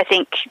 I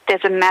think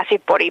there's a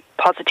massive body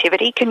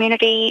positivity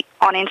community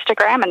on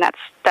Instagram, and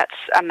that's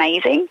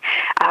amazing.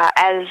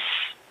 As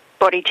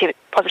body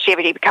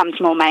positivity becomes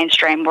more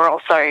mainstream, we're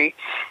also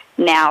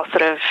now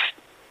sort of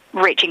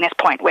reaching this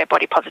point where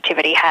body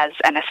positivity has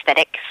an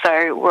aesthetic.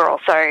 So we're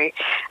also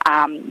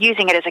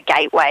using it as a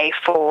gateway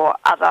for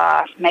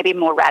other, maybe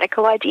more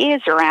radical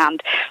ideas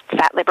around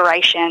fat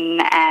liberation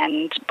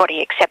and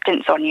body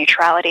acceptance or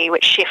neutrality,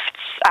 which shifts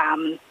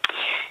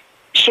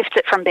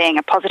it from being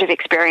a positive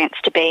experience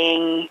to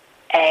being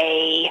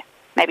a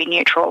maybe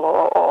neutral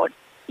or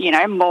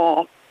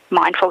more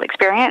mindful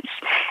experience.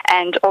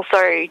 And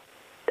also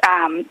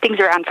things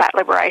around fat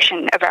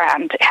liberation,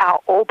 around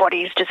how all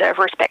bodies deserve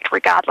respect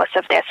regardless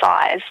of their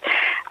size,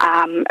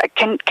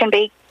 can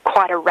be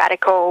quite a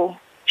radical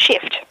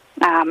shift.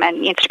 And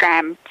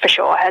Instagram, for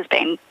sure, has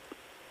been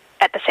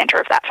at the centre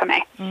of that for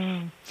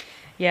me.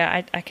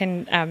 Yeah, I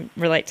can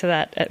relate to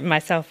that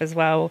myself as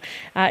well.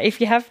 If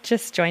you have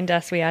just joined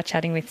us, we are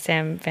chatting with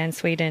Sam van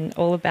Zweden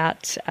all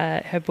about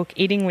her book,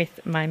 Eating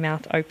with My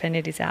Mouth Open.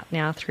 It is out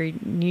now through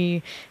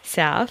New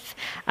South.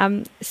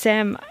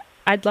 Sam,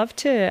 I'd love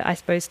to, I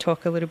suppose,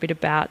 talk a little bit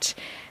about,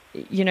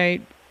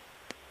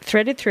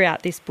 threaded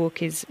throughout this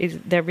book is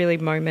there really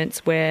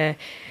moments where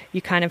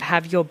you kind of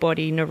have your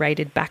body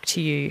narrated back to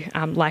you,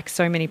 like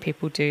so many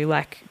people do,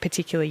 like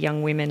particularly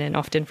young women and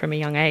often from a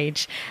young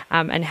age,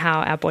 and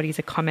how our bodies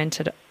are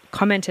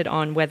commented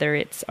on, whether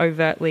it's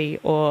overtly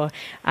or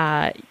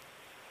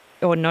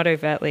not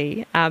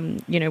overtly,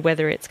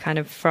 whether it's kind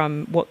of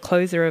from what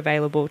clothes are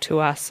available to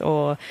us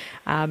or,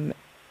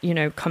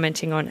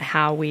 commenting on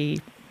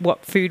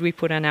what food we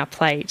put on our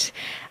plate.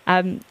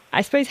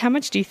 I suppose, how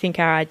much do you think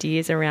our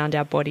ideas around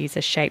our bodies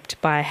are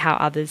shaped by how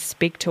others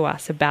speak to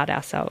us about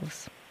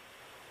ourselves?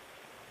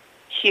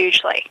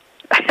 Hugely.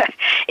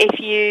 If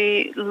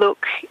you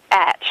look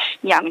at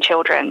young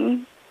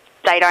children,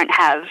 they don't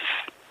have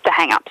the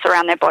hang-ups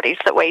around their bodies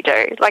that we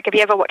do. Like, have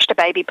you ever watched a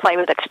baby play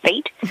with its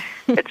feet?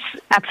 It's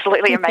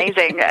absolutely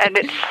amazing, and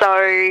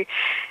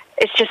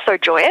it's just so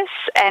joyous.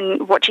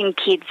 And watching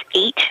kids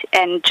eat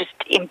and just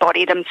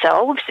embody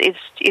themselves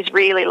is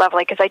really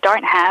lovely because they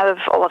don't have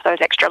all of those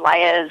extra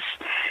layers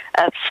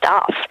of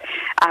stuff.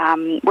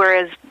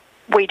 Whereas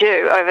we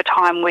do, over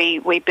time,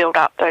 we build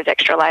up those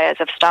extra layers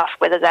of stuff,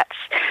 whether that's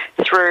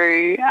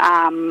through,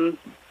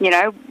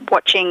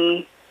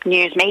 watching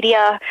news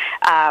media,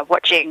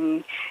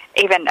 watching,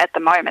 even at the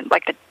moment,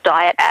 like the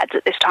diet ads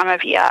at this time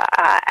of year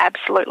are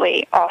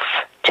absolutely off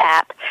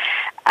tap.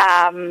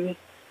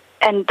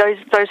 And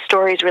those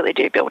stories really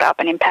do build up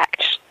and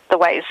impact the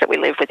ways that we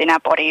live within our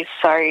bodies.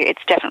 So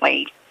it's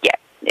definitely,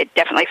 it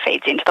definitely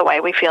feeds into the way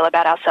we feel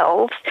about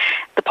ourselves.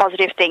 The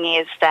positive thing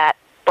is that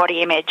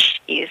body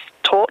image is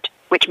taught,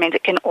 which means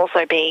it can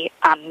also be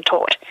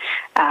untaught.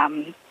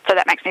 So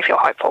that makes me feel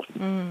hopeful.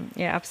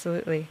 Yeah,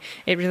 absolutely.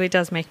 It really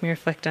does make me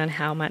reflect on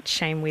how much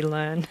shame we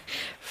learn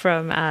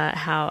from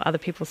how other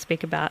people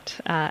speak about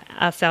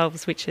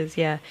ourselves, which is,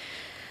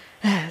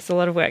 it's a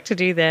lot of work to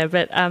do there.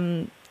 But,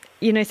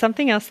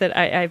 something else that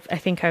I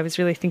think I was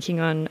really thinking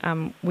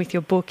on with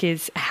your book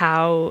is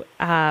how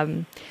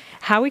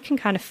we can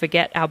kind of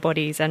forget our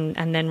bodies and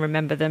then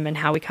remember them, and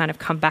how we kind of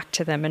come back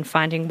to them, and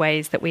finding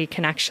ways that we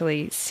can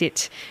actually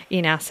sit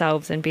in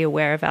ourselves and be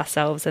aware of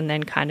ourselves, and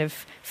then kind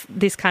of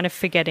this kind of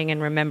forgetting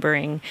and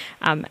remembering,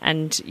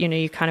 and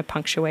you kind of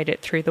punctuate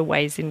it through the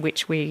ways in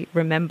which we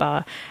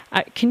remember.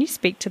 Can you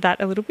speak to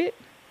that a little bit?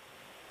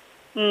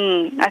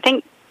 I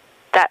think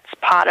that's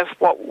part of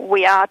what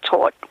we are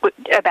taught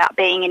about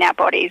being in our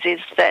bodies,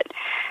 is that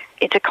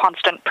it's a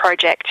constant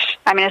project.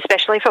 I mean,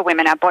 especially for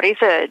women, our bodies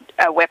are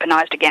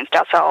weaponized against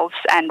ourselves,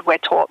 and we're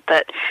taught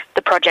that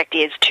the project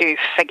is to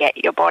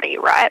forget your body,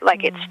 right?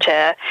 Like it's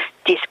to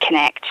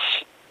disconnect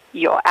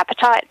your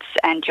appetites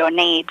and your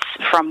needs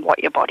from what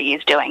your body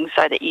is doing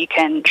so that you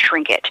can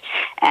shrink it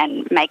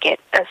and make it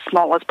as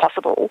small as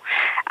possible.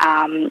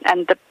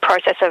 And the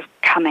process of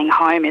coming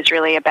home is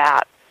really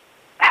about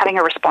having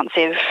a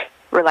responsive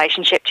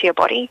relationship to your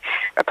body,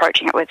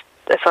 approaching it with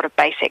a sort of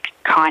basic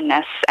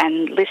kindness,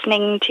 and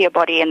listening to your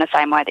body in the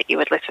same way that you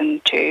would listen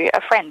to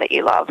a friend that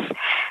you love.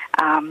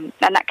 And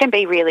that can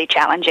be really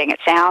challenging. It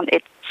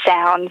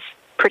sounds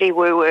pretty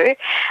woo-woo,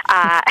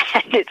 and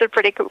it's a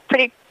pretty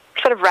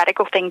sort of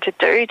radical thing to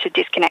do, to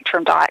disconnect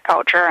from diet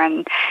culture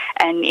and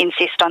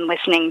insist on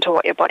listening to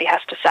what your body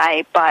has to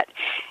say. But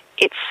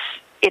it's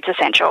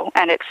essential,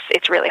 and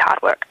it's really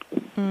hard work.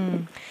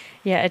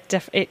 Yeah,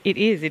 it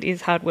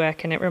is hard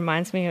work, and it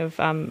reminds me of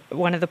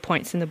one of the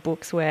points in the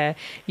books where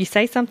you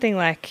say something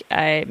like,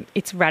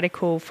 it's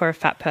radical for a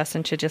fat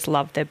person to just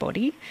love their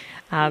body.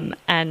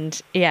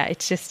 And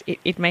it's just,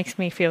 it makes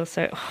me feel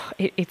so,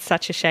 it's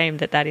such a shame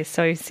that is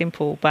so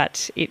simple,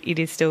 but it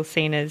is still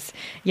seen as,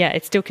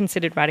 it's still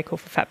considered radical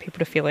for fat people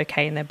to feel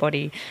okay in their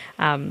body.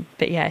 But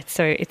it's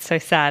so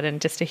sad, and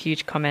just a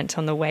huge comment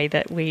on the way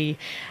that we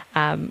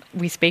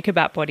speak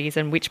about bodies,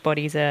 and which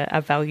bodies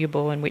are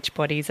valuable and which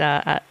bodies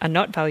are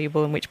not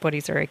valuable, and which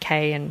bodies are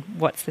okay, and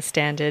what's the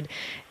standard,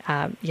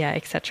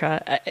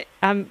 etc.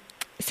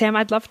 Sam,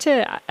 I'd love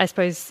to, I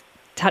suppose,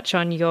 touch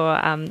on your,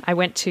 I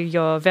went to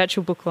your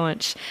virtual book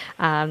launch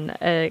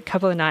a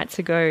couple of nights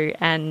ago,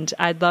 and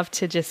I'd love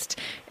to just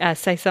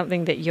say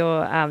something that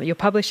your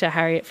publisher,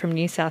 Harriet from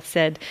New South,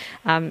 said,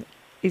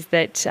 is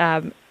that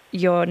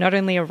you're not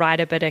only a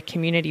writer but a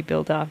community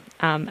builder,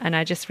 and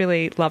I just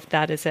really loved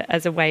that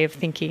as a way of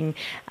thinking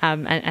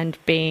and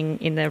being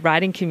in the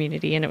writing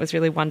community. And it was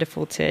really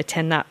wonderful to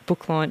attend that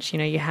book launch.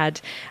 You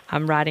had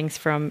writings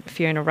from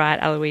Fiona Wright,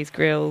 Eloise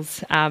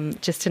Grills,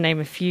 just to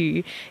name a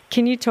few.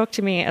 Can you talk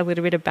to me a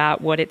little bit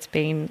about what it's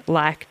been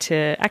like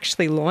to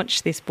actually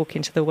launch this book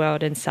into the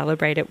world and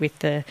celebrate it with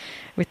the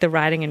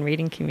writing and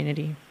reading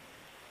community?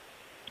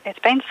 It's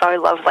been so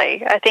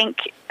lovely. I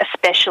think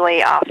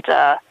especially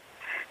after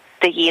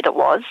the year that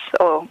was,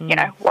 or,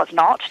 was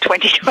not,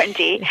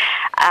 2020,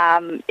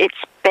 it's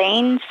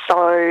been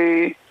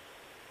so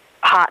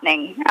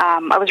heartening.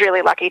 I was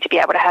really lucky to be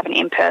able to have an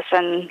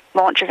in-person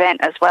launch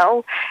event as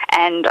well,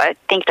 and I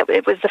think that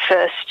it was the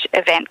first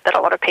event that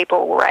a lot of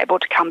people were able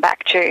to come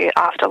back to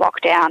after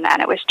lockdown,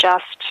 and it was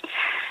just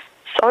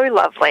so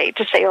lovely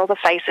to see all the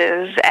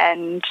faces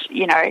and,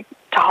 you know,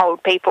 to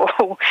hold people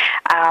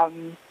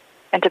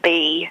and to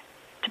be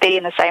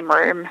in the same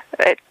room.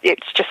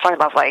 It's just so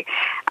lovely.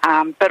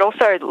 But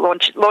also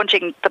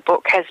launching the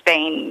book has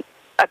been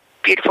a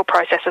beautiful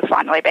process of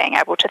finally being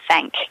able to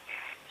thank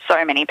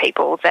so many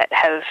people that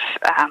have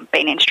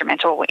been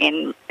instrumental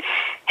in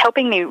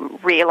helping me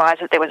realise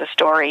that there was a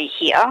story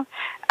here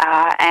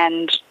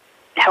and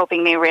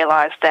helping me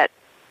realise that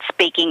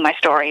speaking my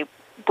story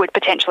would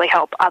potentially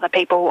help other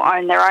people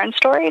own their own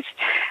stories.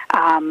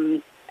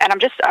 And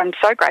I'm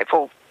so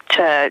grateful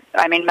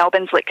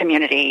Melbourne's lit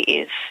community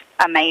is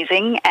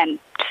amazing and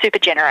super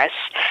generous,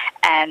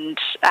 and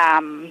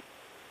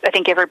I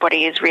think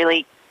everybody is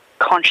really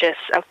conscious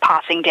of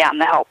passing down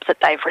the help that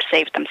they've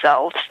received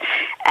themselves,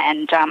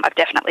 and I've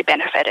definitely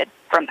benefited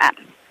from that.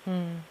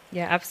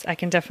 Yeah, I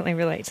can definitely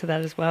relate to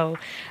that as well.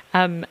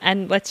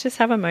 And let's just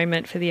have a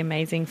moment for the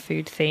amazing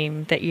food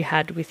theme that you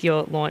had with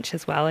your launch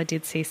as well. I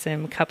did see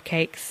some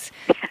cupcakes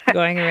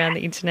going around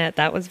the internet.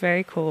 That was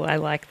very cool. I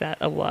like that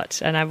a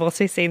lot. And I've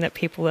also seen that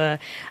people are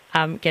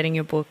getting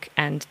your book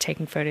and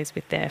taking photos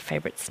with their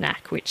favourite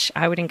snack, which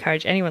I would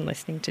encourage anyone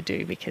listening to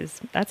do,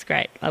 because that's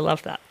great. I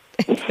love that.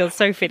 It feels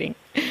so fitting.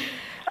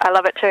 I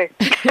love it too.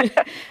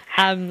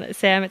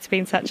 Sam, it's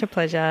been such a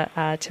pleasure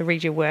to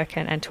read your work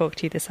and talk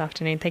to you this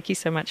afternoon. Thank you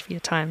so much for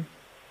your time.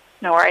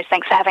 No worries.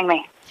 Thanks for having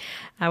me.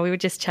 We were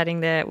just chatting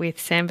there with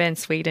Sam van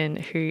Zweden,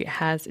 who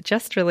has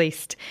just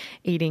released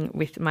Eating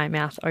with My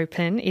Mouth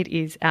Open. It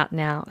is out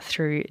now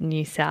through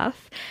New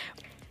South.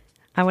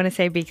 I want to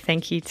say a big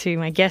thank you to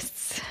my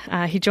guests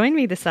who joined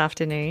me this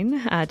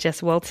afternoon.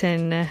 Jess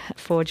Walton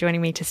for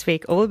joining me to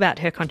speak all about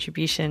her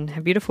contribution,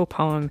 her beautiful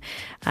poem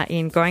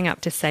in Growing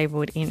Up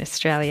Disabled in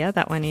Australia.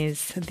 That one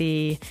is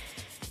the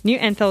new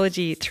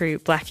anthology through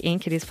Black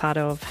Ink. It is part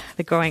of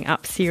the Growing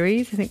Up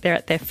series. I think they're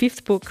at their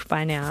 5th book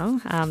by now.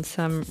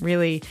 Some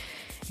really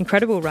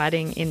incredible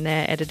writing in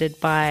there, edited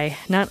by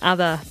none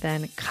other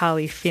than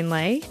Carly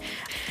Finlay.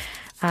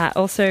 I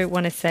also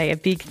want to say a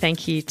big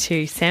thank you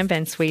to Sam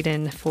van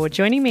Zweden for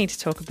joining me to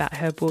talk about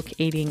her book,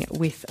 Eating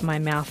with My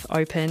Mouth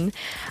Open.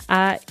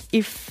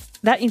 If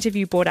that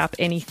interview brought up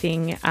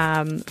anything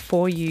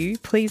for you,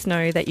 please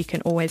know that you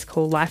can always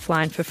call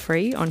Lifeline for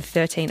free on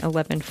 13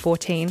 11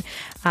 14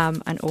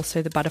 and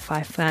also the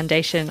Butterfly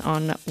Foundation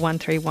on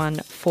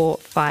 131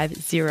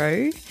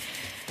 450.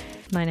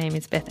 My name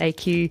is Beth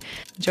AQ.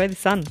 Enjoy the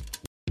sun.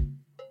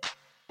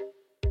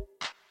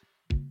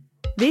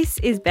 This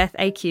is Beth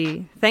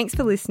AQ. Thanks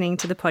for listening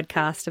to the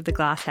podcast of The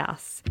Glass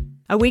House,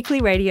 a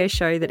weekly radio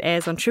show that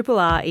airs on Triple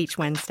R each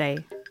Wednesday.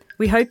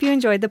 We hope you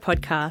enjoyed the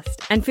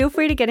podcast, and feel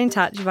free to get in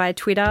touch via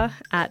Twitter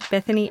at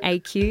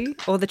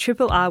BethanyAQ or the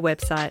Triple R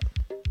website,